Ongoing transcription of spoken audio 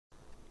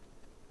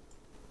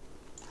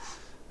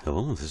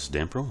Hello, this is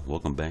Danpro.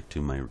 Welcome back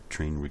to my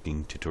train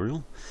rigging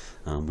tutorial.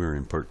 We're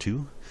in part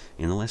 2.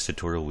 In the last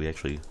tutorial we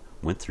actually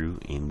went through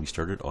and we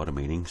started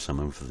automating some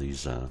of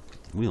these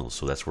wheels.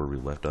 So that's where we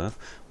left off.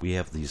 We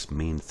have these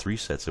main 3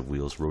 sets of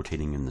wheels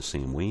rotating in the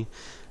same way,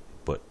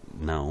 but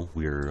now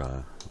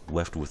we're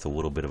left with a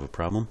little bit of a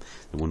problem.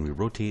 And when we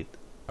rotate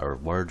our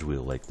large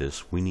wheel like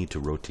this, we need to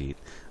rotate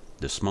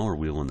the smaller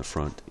wheel in the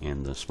front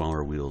and the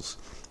smaller wheels,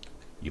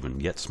 even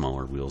yet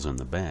smaller wheels in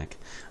the back,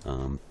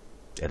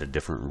 at a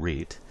different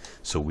rate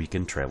so we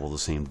can travel the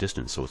same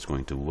distance, so it's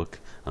going to look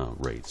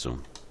right. So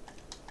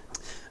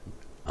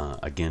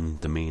again,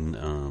 the main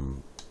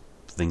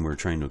thing we're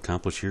trying to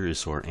accomplish here is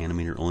so our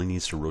animator only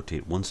needs to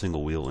rotate one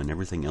single wheel and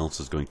everything else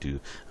is going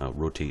to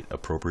rotate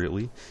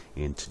appropriately.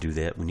 And to do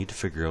that, we need to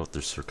figure out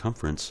the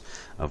circumference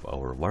of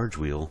our large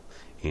wheel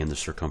and the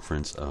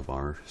circumference of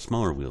our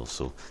smaller wheels.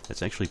 So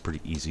that's actually pretty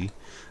easy.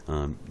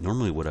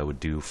 Normally what I would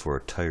do for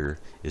a tire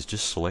is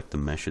just select the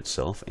mesh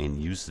itself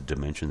and use the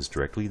dimensions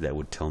directly. That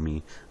would tell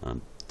me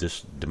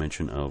this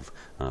dimension of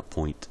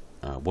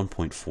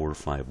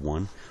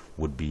 1.451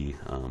 would be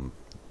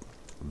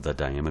the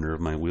diameter of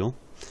my wheel,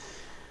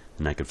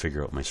 and I could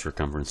figure out my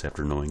circumference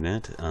after knowing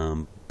that.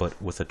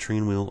 But with a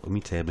train wheel, let me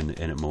tab into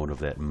edit mode of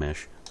that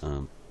mesh.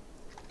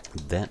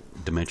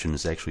 That dimension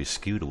is actually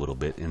skewed a little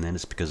bit, and that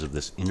is because of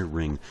this inner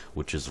ring,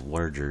 which is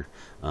larger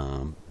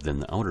than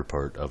the outer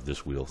part of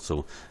this wheel.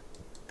 So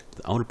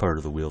the outer part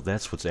of the wheel,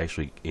 that's what's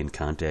actually in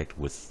contact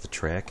with the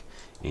track,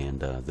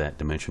 and that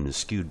dimension is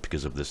skewed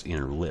because of this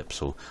inner lip.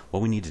 So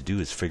what we need to do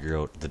is figure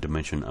out the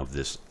dimension of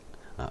this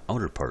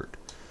outer part.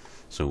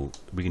 So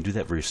we can do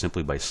that very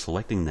simply by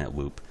selecting that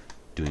loop,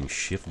 doing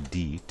Shift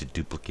D to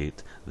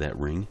duplicate that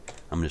ring.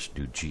 I'm going to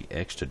do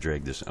GX to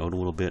drag this out a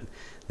little bit.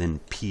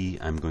 Then P,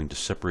 I'm going to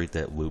separate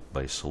that loop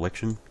by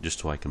selection, just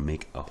so I can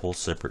make a whole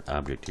separate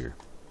object here.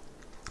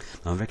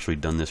 Now I've actually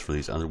done this for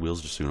these other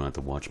wheels, just so you don't have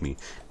to watch me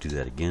do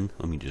that again.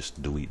 Let me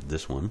just delete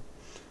this one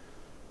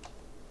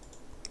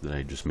that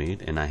I just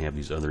made, and I have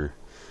these other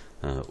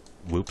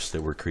loops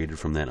that were created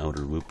from that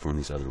outer loop from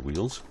these other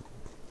wheels.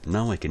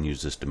 Now I can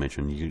use this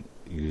dimension. You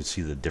can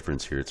see the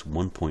difference here. It's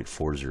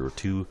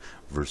 1.402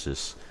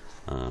 versus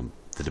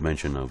the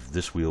dimension of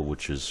this wheel,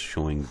 which is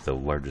showing the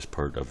largest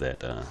part of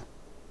that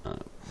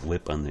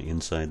lip on the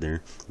inside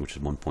there, which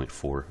is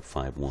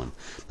 1.451.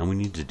 Now we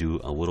need to do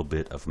a little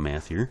bit of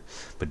math here,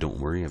 but don't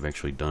worry, I've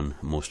actually done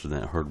most of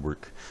that hard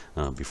work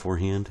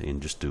beforehand,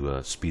 and just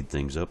to speed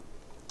things up.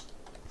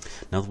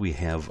 Now that we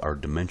have our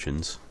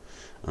dimensions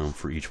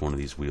for each one of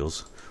these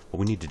wheels, what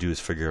we need to do is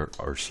figure out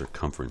our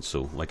circumference.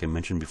 So like I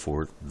mentioned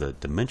before, the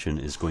dimension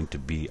is going to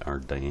be our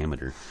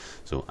diameter.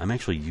 So I'm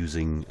actually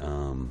using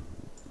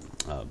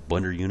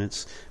blender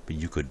units, but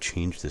you could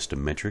change this to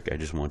metric. I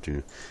just want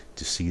you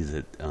to see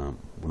that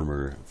when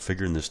we're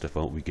figuring this stuff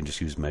out, we can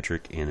just use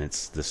metric, and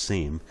it's the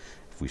same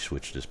if we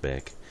switch this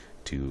back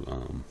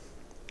to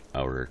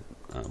our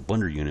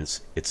blender units.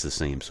 It's the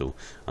same. So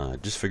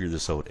just figure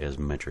this out as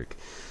metric.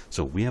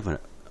 So we have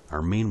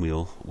our main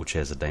wheel, which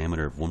has a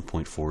diameter of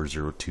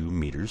 1.402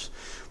 meters.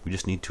 We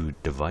just need to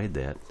divide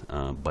that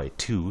by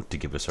 2 to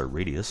give us our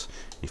radius.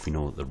 If you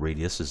know, the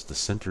radius is the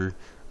center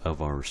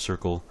of our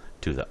circle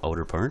to the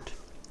outer part.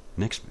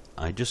 Next,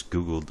 I just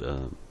googled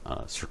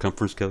a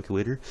circumference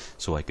calculator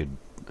so I could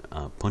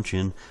punch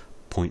in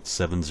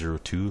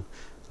 0.702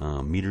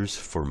 meters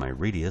for my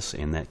radius,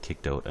 and that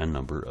kicked out a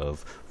number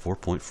of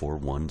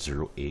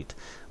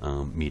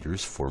 4.4108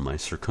 meters for my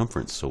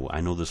circumference. So I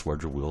know this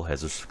larger wheel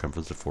has a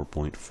circumference of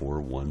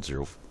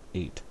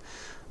 4.4108.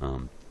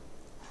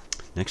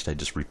 Next, I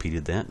just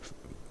repeated that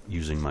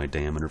using my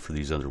diameter for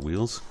these other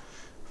wheels,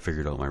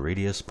 figured out my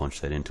radius,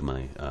 punched that into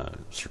my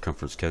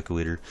circumference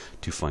calculator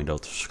to find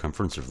out the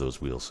circumference of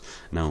those wheels.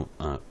 Now,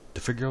 to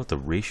figure out the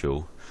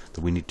ratio that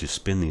we need to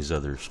spin these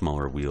other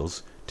smaller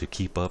wheels to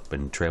keep up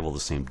and travel the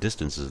same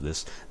distance as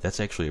this, that's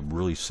actually a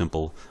really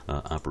simple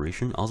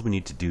operation. All we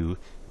need to do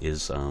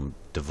is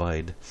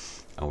divide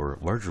our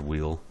larger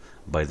wheel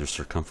by the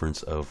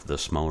circumference of the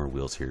smaller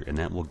wheels here, and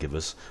that will give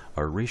us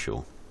our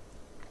ratio.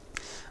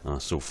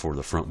 So for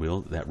the front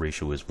wheel, that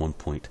ratio is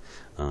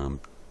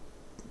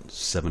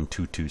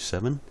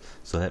 1.7227.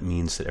 So that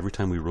means that every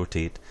time we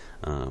rotate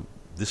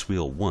this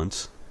wheel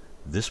once,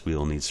 this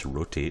wheel needs to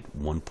rotate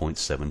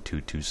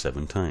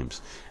 1.7227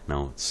 times.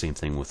 Now, same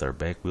thing with our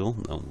back wheel.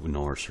 We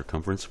know our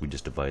circumference. We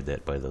just divide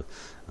that by the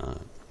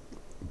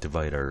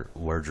divide our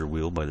larger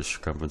wheel by the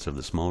circumference of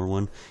the smaller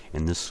one,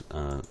 and this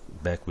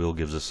back wheel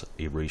gives us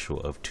a ratio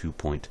of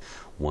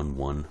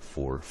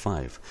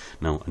 2.1145.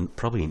 Now,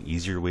 probably an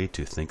easier way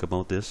to think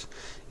about this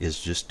is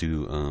just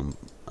to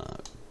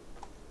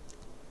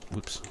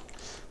whoops.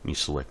 Let me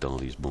select all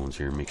these bones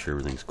here and make sure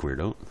everything's cleared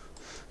out.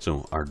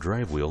 So our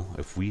drive wheel,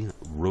 if we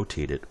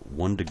rotate it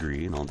 1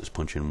 degree, and I'll just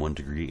punch in 1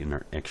 degree in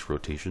our X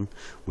rotation,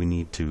 we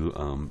need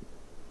to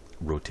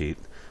rotate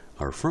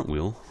our front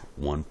wheel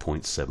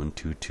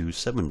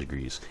 1.7227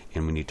 degrees,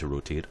 and we need to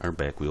rotate our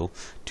back wheel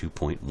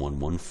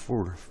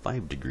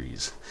 2.1145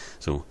 degrees.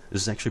 So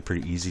this is actually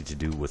pretty easy to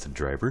do with a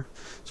driver.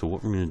 So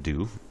what we're going to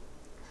do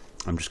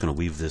I'm just going to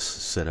leave this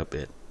set up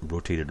at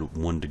rotated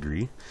 1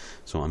 degree.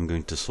 So I'm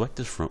going to select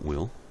this front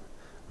wheel.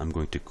 I'm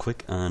going to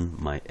click on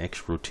my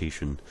X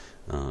rotation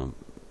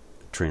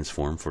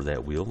transform for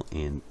that wheel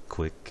and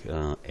click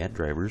add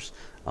drivers.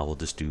 I will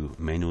just do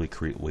manually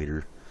create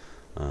later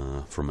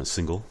from a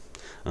single.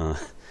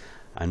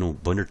 I know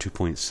Blender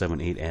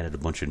 2.78 added a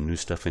bunch of new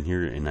stuff in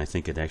here, and I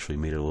think it actually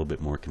made it a little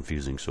bit more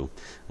confusing. So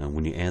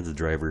when you add the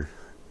driver,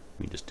 let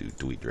me just do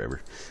delete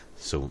driver.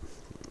 So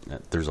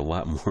there's a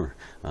lot more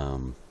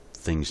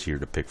things here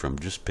to pick from.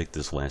 Just pick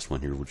this last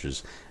one here, which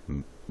is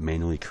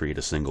manually create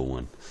a single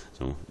one.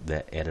 So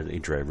that added a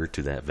driver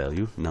to that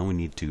value. Now we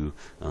need to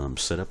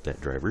set up that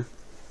driver,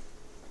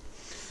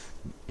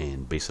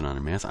 and based on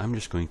our math, I'm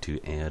just going to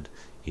add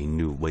a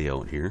new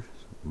layout here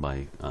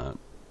by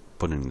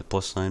putting the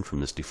plus sign from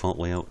this default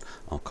layout.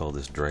 I'll call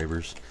this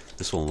drivers.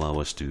 This will allow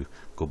us to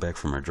go back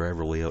from our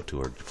driver layout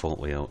to our default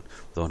layout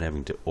without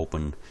having to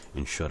open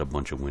and shut a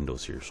bunch of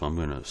windows here. So I'm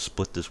going to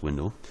split this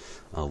window.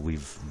 I'll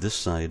leave this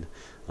side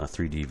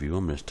 3D view.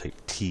 I'm going to type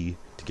T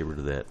to get rid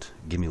of that.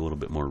 Give me a little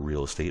bit more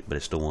real estate, but I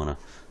still want to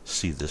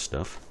see this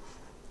stuff.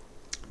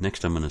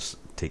 Next, I'm going to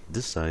take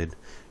this side,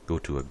 go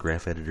to a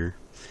graph editor,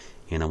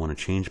 and I want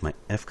to change my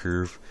F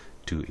curve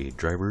to a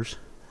drivers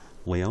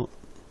layout.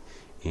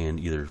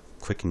 And either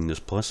clicking this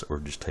plus or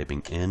just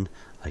typing N,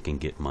 I can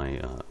get my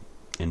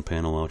N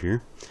panel out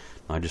here.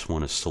 Now I just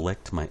want to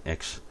select my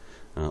X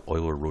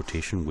Euler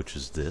rotation, which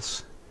is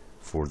this,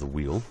 for the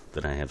wheel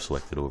that I have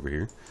selected over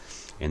here,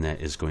 and that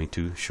is going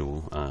to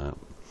show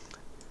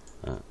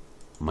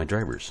my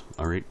drivers.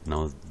 Alright,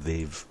 now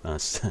they've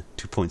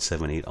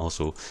 2.78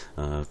 also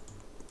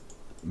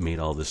made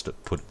all this to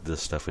put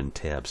this stuff in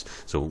tabs.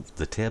 So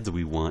the tab that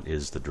we want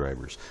is the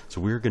drivers.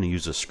 So we're going to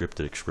use a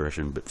scripted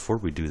expression, but before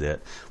we do that,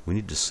 we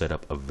need to set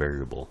up a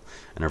variable.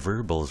 And our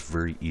variable is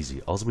very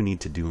easy. All we need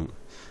to do,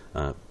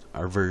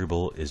 our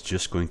variable is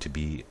just going to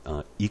be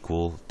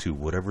equal to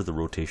whatever the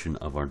rotation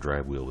of our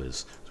drive wheel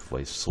is. So if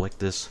I select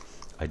this,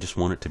 I just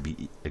want it to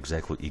be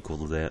exactly equal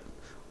to that.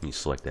 Let me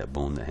select that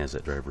bone that has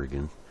that driver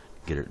again,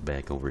 get it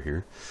back over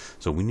here.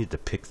 So we need to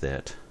pick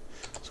that.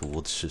 So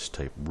let's just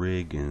type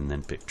rig and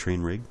then pick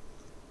train rig.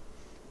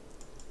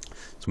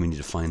 So we need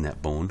to find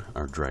that bone,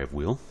 our drive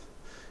wheel,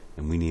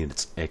 and we need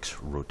its X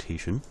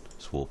rotation.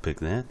 So we'll pick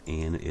that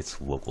and its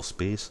local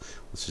space.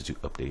 Let's just do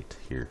update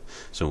here.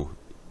 So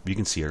you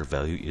can see our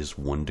value is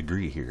 1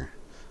 degree here.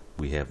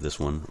 We have this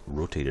one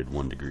rotated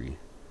 1 degree.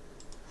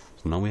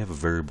 So now we have a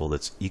variable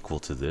that's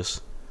equal to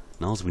this.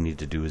 Now all we need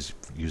to do is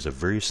use a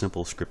very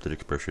simple scripted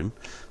expression.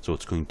 So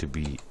it's going to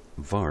be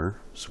var,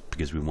 so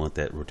because we want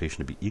that rotation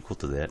to be equal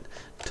to that,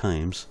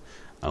 times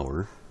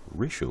our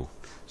ratio.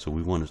 So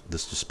we want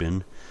this to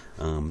spin,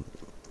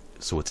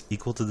 so it's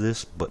equal to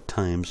this, but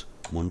times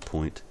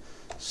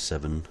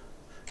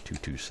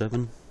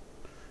 1.7227.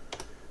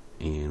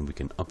 And we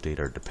can update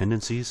our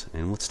dependencies,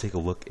 and let's take a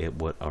look at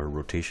what our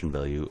rotation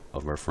value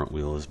of our front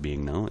wheel is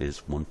being now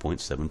is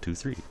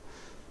 1.723.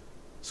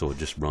 So it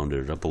just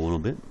rounded it up a little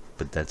bit,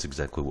 but that's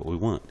exactly what we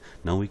want.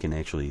 Now we can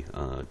actually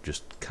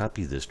just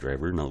copy this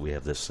driver. Now that we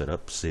have this set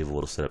up, save a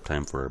little setup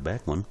time for our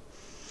back one.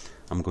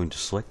 I'm going to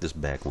select this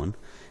back one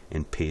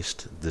and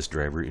paste this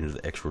driver into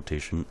the X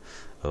rotation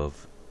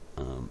of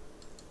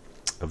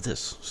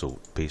this. So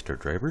paste our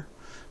driver.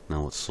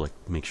 Now let's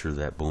make sure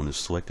that bone is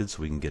selected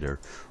so we can get our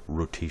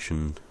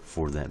rotation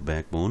for that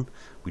backbone.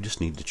 We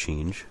just need to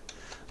change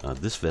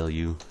this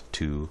value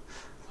to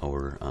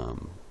our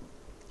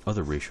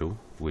other ratio,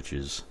 which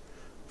is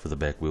for the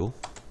back wheel,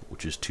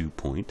 which is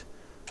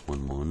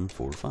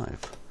 2.1145.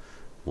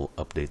 We'll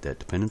update that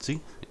dependency,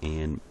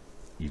 and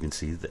you can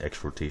see the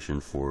X rotation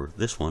for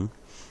this one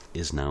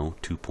is now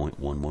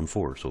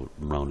 2.114. So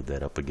rounded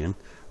that up again,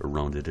 or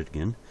rounded it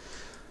again.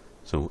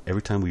 So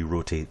every time we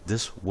rotate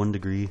this 1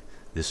 degree,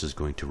 this is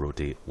going to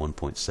rotate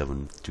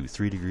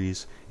 1.723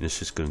 degrees, and it's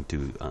just going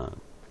to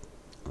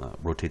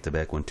rotate the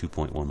back one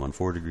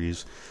 2.114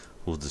 degrees.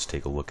 We'll just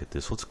take a look at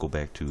this. Let's go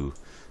back to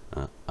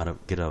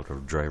get out our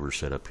driver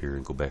setup here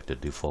and go back to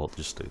default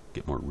just to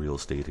get more real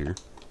estate here.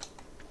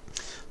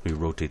 We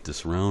rotate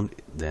this around.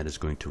 That is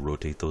going to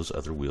rotate those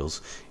other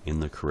wheels in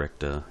the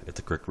correct at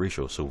the correct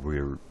ratio. So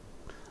we're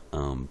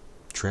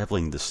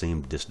traveling the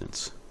same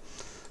distance.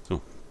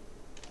 So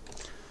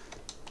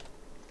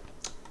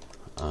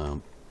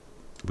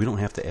we don't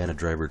have to add a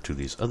driver to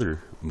these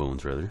other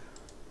bones, rather.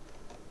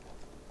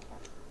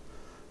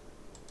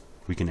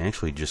 We can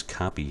actually just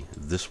copy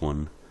this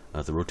one,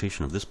 the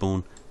rotation of this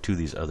bone, to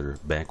these other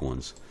back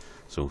ones.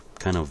 So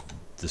kind of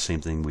the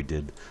same thing we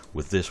did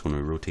with this. When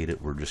we rotate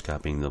it, we're just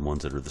copying the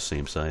ones that are the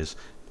same size.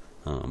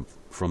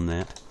 From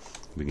that,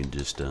 we can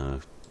just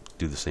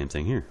do the same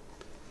thing here.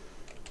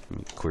 Let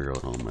me clear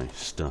out all my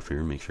stuff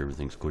here, make sure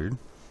everything's cleared.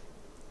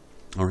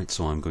 Alright,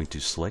 so I'm going to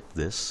select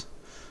this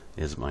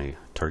as my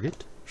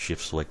target.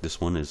 Shift select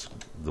this one as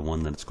the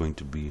one that's going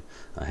to be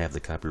have the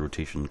copy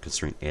rotation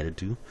constraint added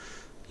to.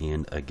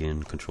 And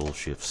again, Control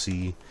Shift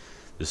C.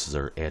 This is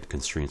our add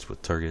constraints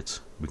with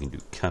targets. We can do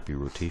copy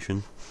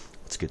rotation.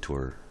 Let's get to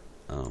our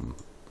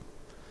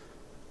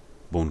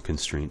bone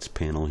constraints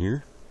panel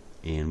here.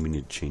 and we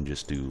need to change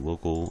this to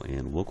local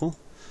and local,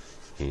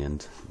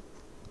 and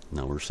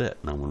now we're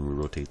set. Now when we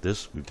rotate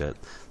this, we've got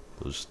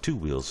those two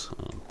wheels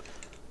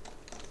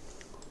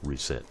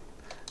reset.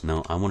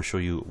 Now I want to show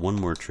you one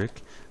more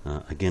trick.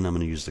 Again, I'm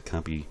going to use the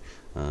copy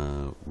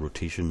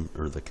rotation,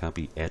 or the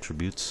copy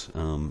attributes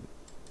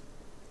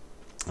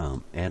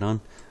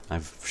add-on.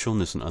 I've shown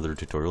this in other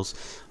tutorials.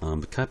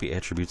 The copy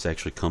attributes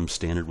actually come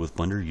standard with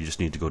Blender. You just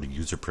need to go to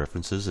user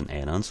preferences and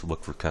add-ons,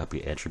 look for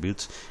copy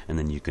attributes, and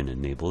then you can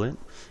enable it,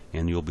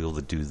 and you'll be able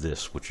to do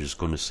this, which is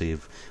going to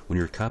save when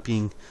you're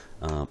copying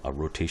a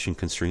rotation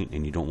constraint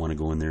and you don't want to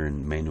go in there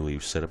and manually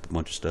set up a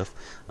bunch of stuff.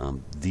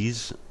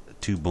 These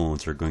two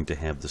bones are going to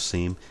have the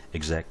same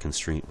exact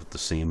constraint with the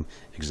same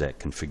exact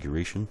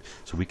configuration,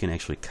 so we can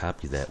actually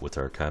copy that with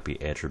our copy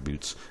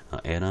attributes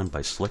add-on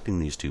by selecting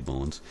these two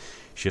bones,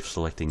 shift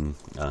selecting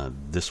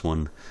this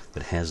one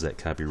that has that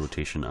copy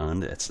rotation on,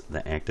 that's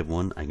the active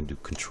one. I can do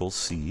Control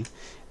C, it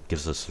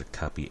gives us a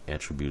copy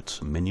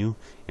attributes menu,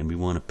 and we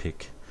want to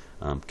pick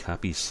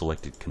copy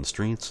selected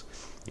constraints,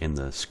 and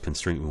the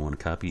constraint we want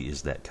to copy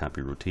is that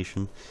copy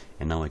rotation,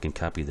 and now I can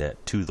copy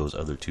that to those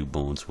other two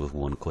bones with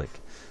one click.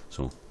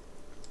 So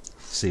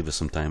save us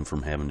some time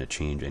from having to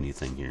change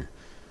anything here.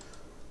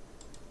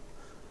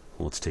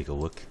 Let's take a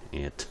look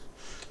at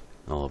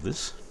all of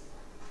this.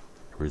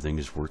 Everything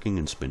is working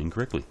and spinning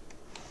correctly.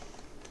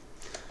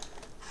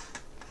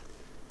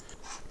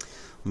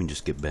 Let me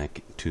just get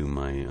back to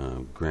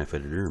my graph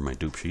editor, or my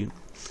dupe sheet.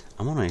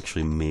 I want to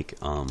actually make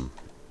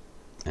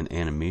an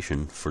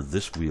animation for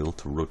this wheel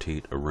to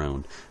rotate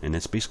around, and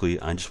that's basically,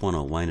 I just want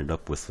to line it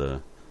up with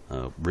the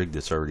rig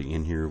that's already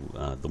in here,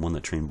 the one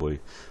that Trainboy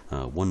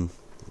 1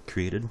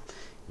 created,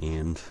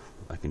 and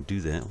I can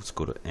do that. Let's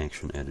go to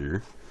Action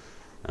Editor.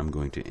 I'm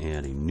going to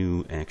add a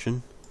new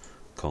action,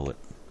 call it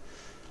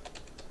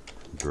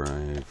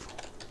Drive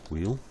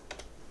Wheel,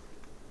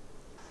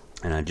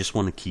 and I just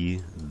want to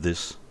key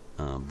this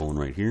bone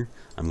right here.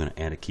 I'm going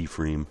to add a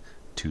keyframe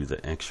to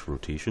the X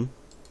rotation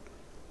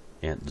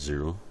at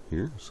 0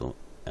 here, so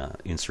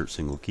insert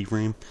single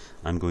keyframe.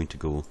 I'm going to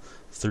go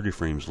 30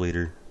 frames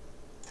later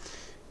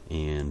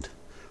and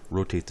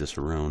rotate this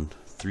around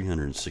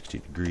 360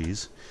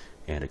 degrees,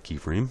 add a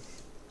keyframe,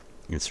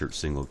 insert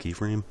single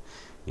keyframe,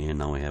 and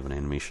now I have an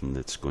animation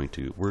that's going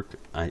to work.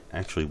 I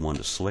actually want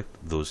to select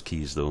those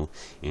keys though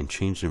and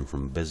change them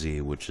from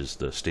Bezier, which is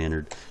the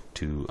standard,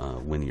 to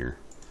linear,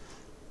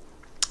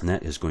 and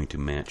that is going to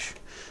match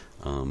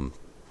the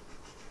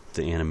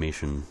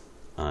animation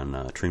on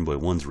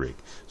Trainboy 1's rig.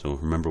 So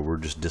remember, we're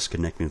just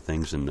disconnecting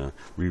things and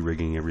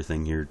re-rigging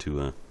everything here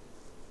to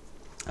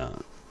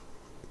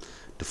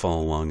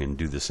follow along and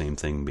do the same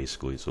thing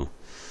basically. So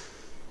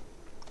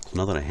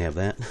now that I have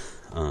that,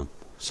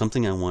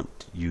 something I want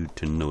you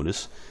to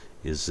notice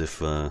is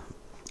if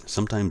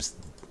sometimes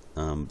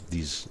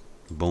these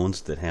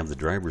bones that have the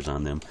drivers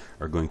on them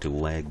are going to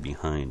lag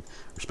behind,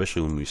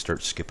 especially when we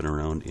start skipping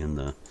around in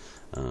the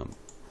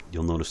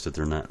you'll notice that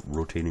they're not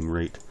rotating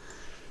right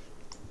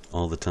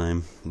all the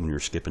time when you're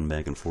skipping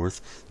back and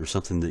forth. There's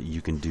something that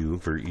you can do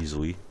very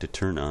easily to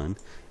turn on.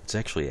 It's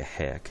actually a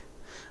hack.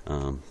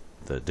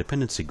 The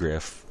dependency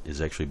graph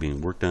is actually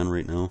being worked on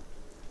right now,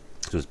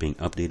 so it's being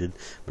updated,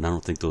 but I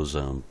don't think those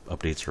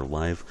updates are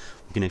live.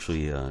 We can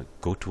actually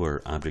go to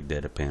our object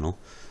data panel,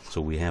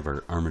 so we have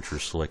our armature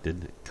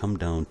selected, come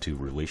down to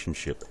relations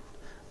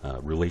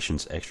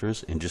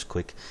extras, and just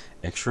click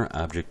extra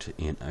object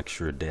and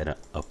extra data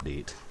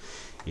update,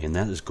 and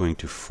that is going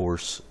to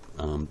force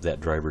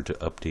that driver to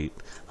update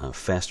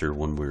faster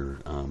when we're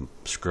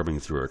scrubbing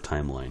through our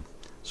timeline.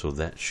 So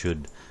that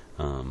should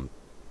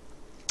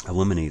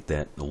eliminate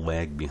that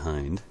lag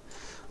behind.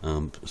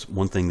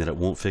 One thing that it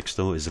won't fix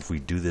though is if we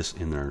do this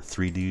in our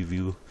 3D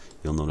view,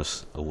 you'll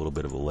notice a little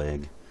bit of a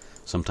lag.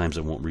 Sometimes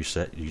it won't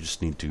reset. You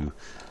just need to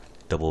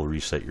double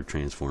reset your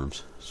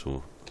transforms.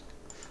 So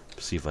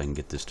see if I can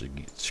get this to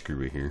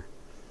screw right here.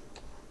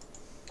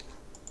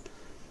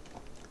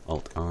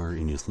 Alt R,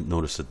 and you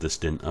notice that this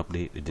didn't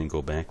update, it didn't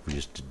go back. We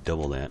just did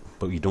double that,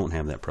 but you don't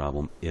have that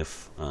problem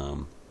if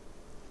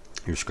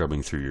you're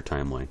scrubbing through your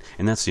timeline.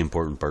 And that's the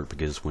important part,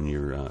 because when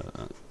you're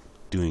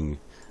doing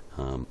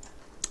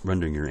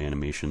rendering your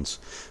animations,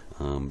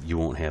 you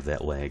won't have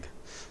that lag,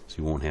 so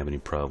you won't have any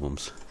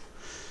problems.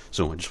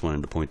 So I just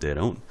wanted to point that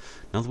out.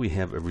 Now that we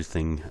have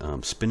everything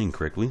spinning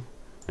correctly,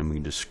 and we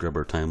can just scrub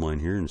our timeline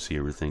here and see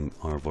everything,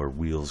 all of our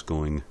wheels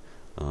going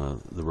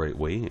the right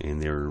way,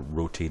 and they're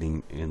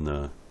rotating in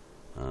the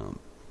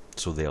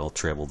so they all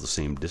travel the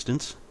same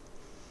distance.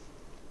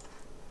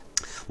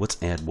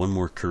 Let's add one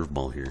more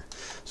curveball here.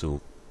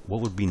 So what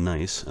would be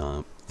nice,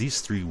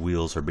 these three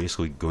wheels are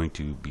basically going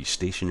to be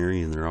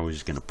stationary and they're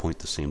always going to point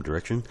the same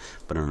direction,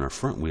 but on our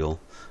front wheel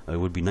it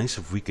would be nice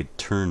if we could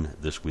turn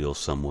this wheel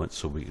somewhat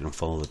so we can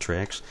follow the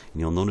tracks. And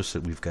you'll notice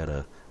that we've got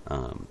a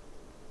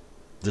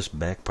this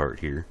back part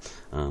here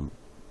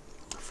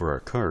for our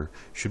car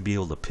should be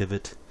able to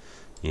pivot,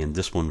 and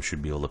this one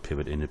should be able to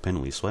pivot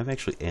independently. So I've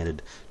actually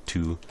added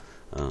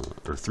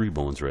three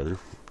bones rather,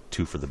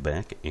 two for the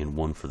back and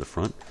one for the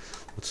front.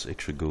 Let's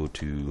actually go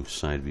to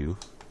side view.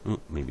 Oh,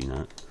 maybe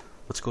not.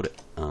 let's go to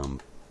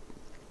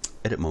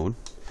edit mode,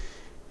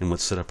 and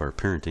let's set up our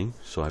parenting.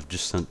 So I've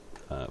just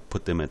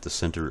put them at the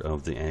center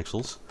of the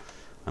axles.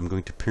 I'm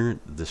going to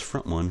parent this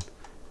front one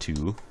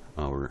to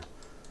our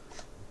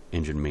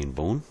engine main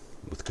bone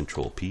with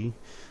Control P,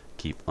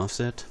 keep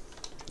offset,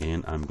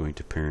 and I'm going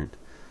to parent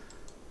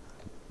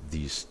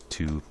these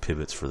two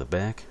pivots for the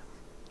back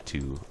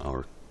to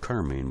our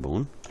car main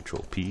bone,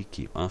 Control P,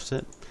 keep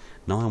offset.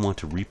 Now I want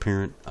to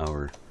reparent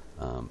our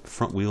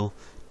front wheel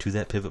to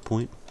that pivot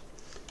point,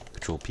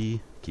 Control P,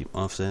 keep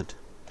offset,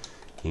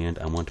 and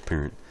I want to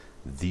parent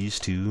these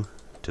two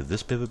to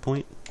this pivot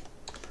point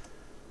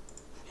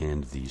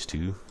and these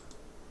two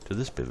to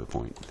this pivot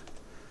point.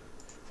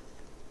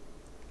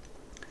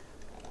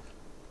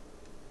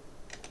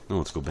 Now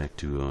let's go back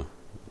to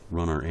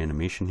run our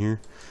animation here.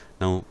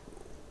 Now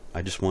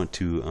I just want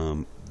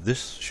to,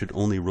 this should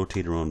only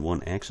rotate around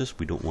one axis.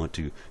 We don't want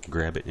to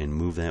grab it and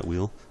move that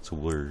wheel, so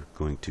we're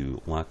going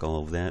to lock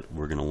all of that.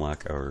 We're going to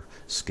lock our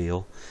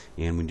scale,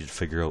 and we need to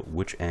figure out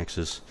which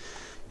axis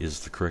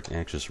is the correct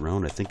axis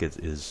around. I think it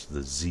is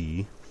the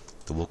Z,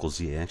 the local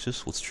Z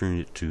axis. Let's turn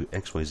it to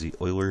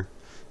XYZ Euler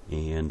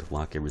and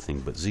lock everything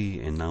but Z,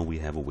 and now we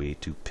have a way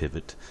to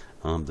pivot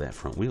that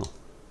front wheel.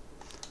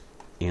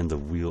 And the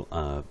wheel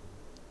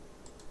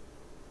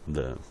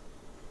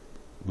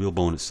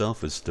bone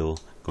itself is still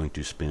going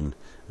to spin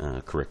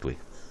correctly.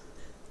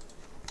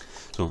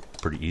 So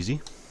pretty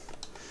easy.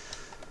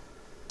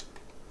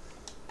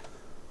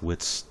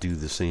 Let's do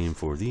the same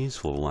for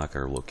these. We'll lock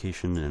our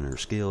location and our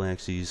scale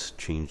axes,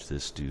 change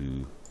this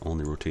to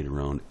only rotate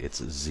around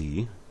its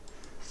Z,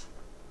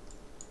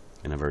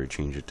 and I've already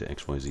changed it to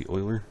XYZ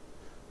Euler.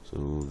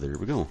 So there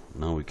we go.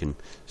 Now we can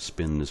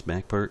spin this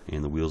back part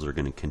and the wheels are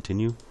going to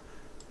continue.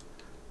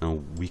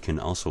 Now we can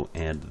also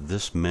add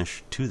this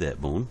mesh to that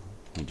bone.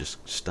 Let me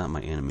just stop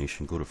my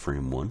animation, go to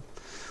frame 1.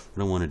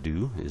 What I want to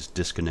do is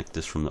disconnect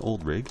this from the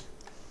old rig.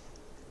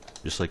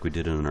 Just like we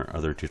did in our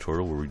other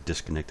tutorial where we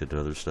disconnected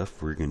other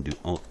stuff, we're going to do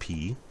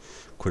Alt-P,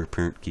 clear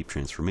parent, keep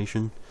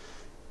transformation.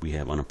 We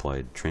have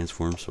unapplied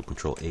transform, so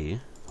Control A,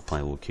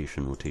 apply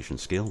location, rotation,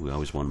 scale. We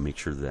always want to make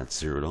sure that that's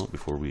zeroed out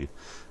before we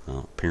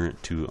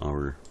parent to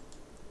our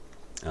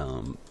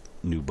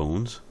new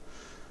bones,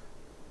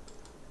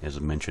 as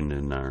I mentioned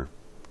in our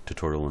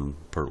tutorial in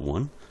part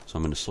 1. So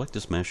I'm going to select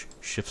this mesh,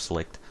 shift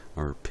select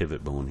our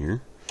pivot bone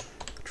here,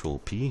 Control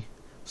P,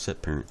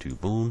 set parent to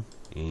bone,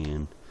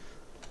 and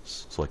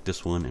select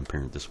this one and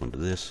parent this one to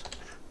this,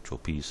 Control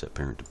P, set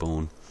parent to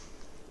bone.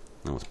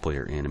 Now let's play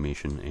our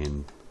animation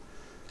and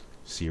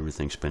see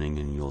everything spinning,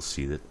 and you'll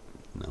see that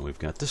now we've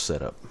got this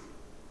set up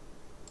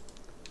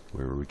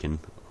where we can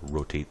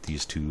rotate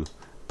these two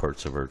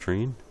parts of our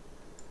train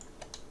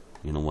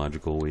in a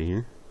logical way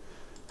here,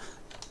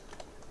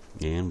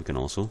 and we can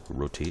also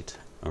rotate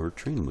our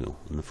train wheel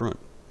in the front.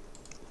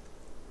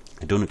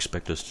 I don't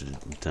expect us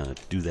to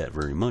do that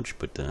very much,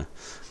 but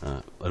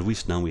at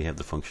least now we have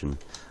the function.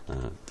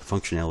 The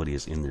functionality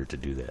is in there to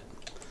do that.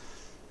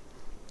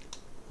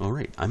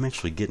 Alright, I'm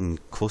actually getting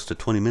close to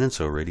 20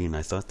 minutes already, and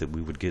I thought that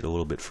we would get a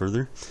little bit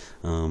further.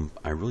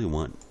 I really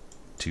want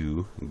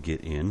to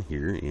get in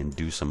here and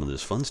do some of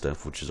this fun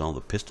stuff, which is all the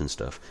piston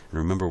stuff. And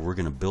remember, we're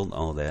going to build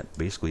all that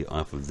basically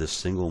off of this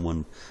single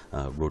one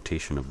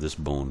rotation of this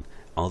bone.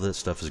 All that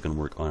stuff is going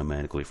to work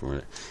automatically for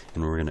it,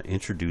 and we're going to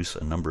introduce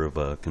a number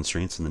of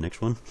constraints in the next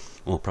one.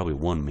 Well, probably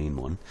one main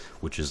one,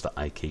 which is the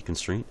IK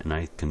constraint, and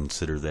I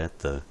consider that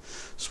the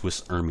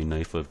Swiss Army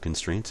knife of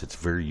constraints. It's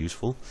very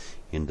useful,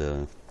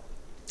 and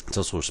it's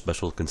also a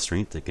special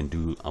constraint that can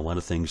do a lot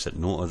of things that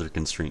no other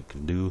constraint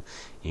can do.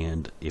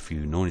 And if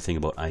you know anything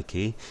about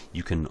IK,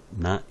 you can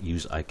not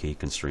use IK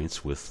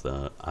constraints with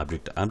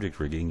object-to-object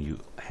rigging. You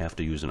have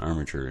to use an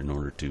armature in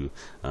order to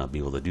be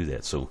able to do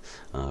that. So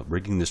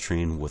rigging this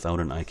train without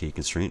an IK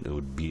constraint, it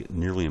would be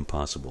nearly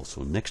impossible.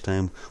 So next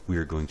time we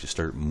are going to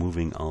start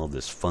moving all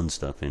this fun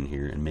stuff in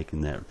here and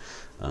making that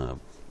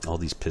all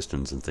these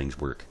pistons and things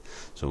work.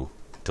 So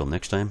till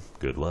next time,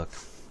 good luck.